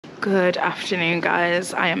Good afternoon,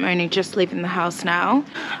 guys. I am only just leaving the house now.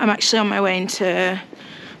 I'm actually on my way into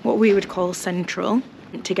what we would call Central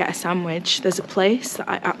to get a sandwich. There's a place that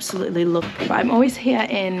I absolutely love, but I'm always here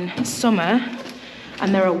in summer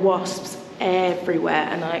and there are wasps everywhere,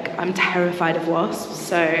 and I'm terrified of wasps,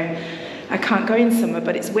 so I can't go in summer.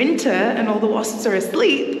 But it's winter and all the wasps are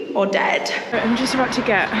asleep or dead. I'm just about to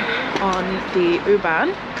get on the U-Bahn,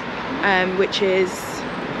 which is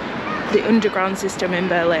the underground system in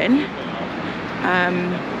Berlin.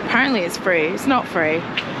 Apparently it's free. It's not free,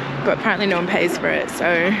 but apparently no one pays for it,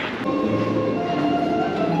 so.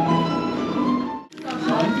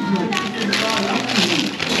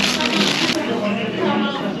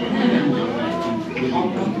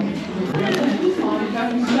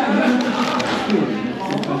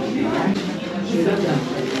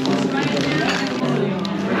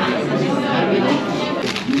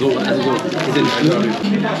 So, also so, die sind alle.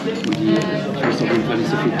 Die ich muss auf jeden Fall nicht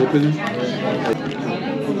so viel gucken.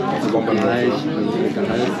 Also gleich,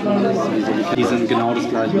 Gehalt, die sind genau das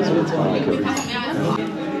gleiche, was wir jetzt gerade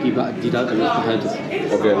kennen. Die da das Gehalt ist.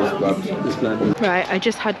 Okay, das bleibt. Right, I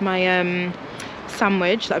just had my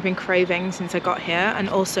sandwich that I've been craving since I got here, and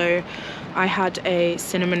also I had a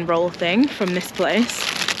cinnamon roll thing from this place,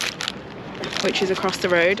 which is across the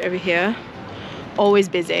road over here. Always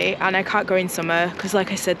busy, and I can't go in summer because,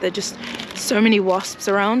 like I said, there are just so many wasps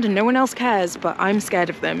around and no one else cares, but I'm scared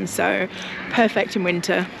of them, so perfect in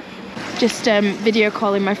winter. Just video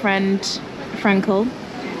calling my friend Frankel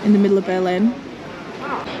in the middle of Berlin.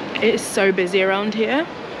 It is so busy around here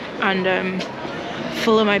and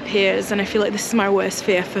full of my peers, and I feel like this is my worst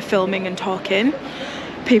fear for filming and talking.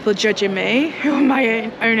 People judging me who are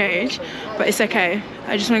my own age, but it's okay.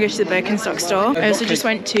 I just want to go to the Birkenstock store. I also just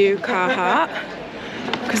went to Carhartt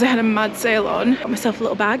because I had a mad sale on. Got myself a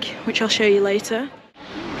little bag, which I'll show you later.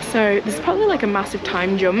 So there's probably like a massive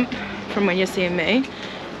time jump from when you're seeing me,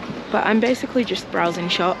 but I'm basically just browsing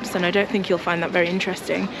shops, and I don't think you'll find that very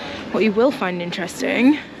interesting. What you will find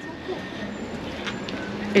interesting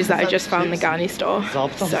is that I just found the Garni store,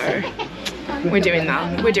 so we're doing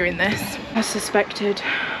that. We're doing this. As suspected,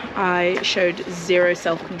 I showed zero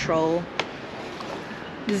self-control.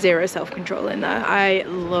 Zero self-control in there. I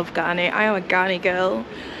love Garni. I am a Garni girl.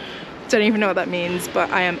 Don't even know what that means,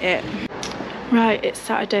 but I am it. Right, it's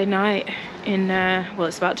Saturday night in, well,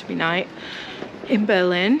 it's about to be night in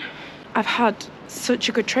Berlin. I've had such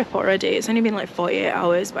a good trip already. It's only been like 48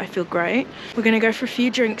 hours, but I feel great. We're gonna go for a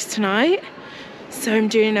few drinks tonight. So I'm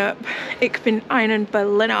doing up Ich bin einen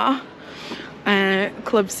Berliner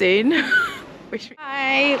club scene.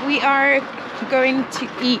 Hi, we are going to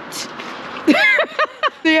eat.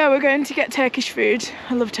 So yeah, we're going to get Turkish food.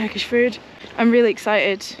 I love Turkish food. I'm really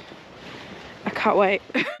excited. I can't wait.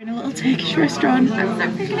 In a little Turkish restaurant. I'm so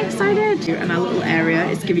freaking excited. And our little area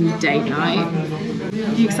is giving date night.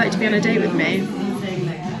 Are you excited to be on a date with me?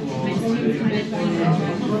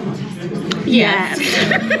 Yes.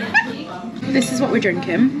 This is what we're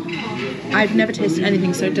drinking. I've never tasted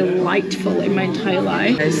anything so delightful in my entire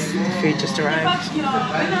life. The food just arrived.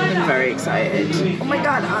 I'm very excited. Oh my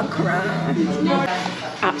god, Ankara.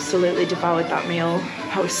 Absolutely devoured that meal.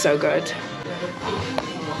 That was so good.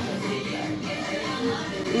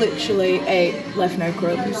 Literally ate, left no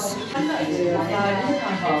crumbs.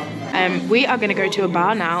 We are going to go to a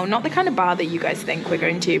bar now. Not the kind of bar that you guys think we're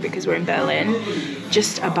going to because we're in Berlin.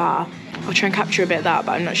 Just a bar. I'll try and capture a bit of that,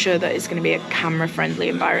 but I'm not sure that it's going to be a camera-friendly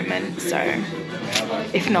environment. So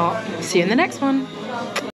if not, see you in the next one.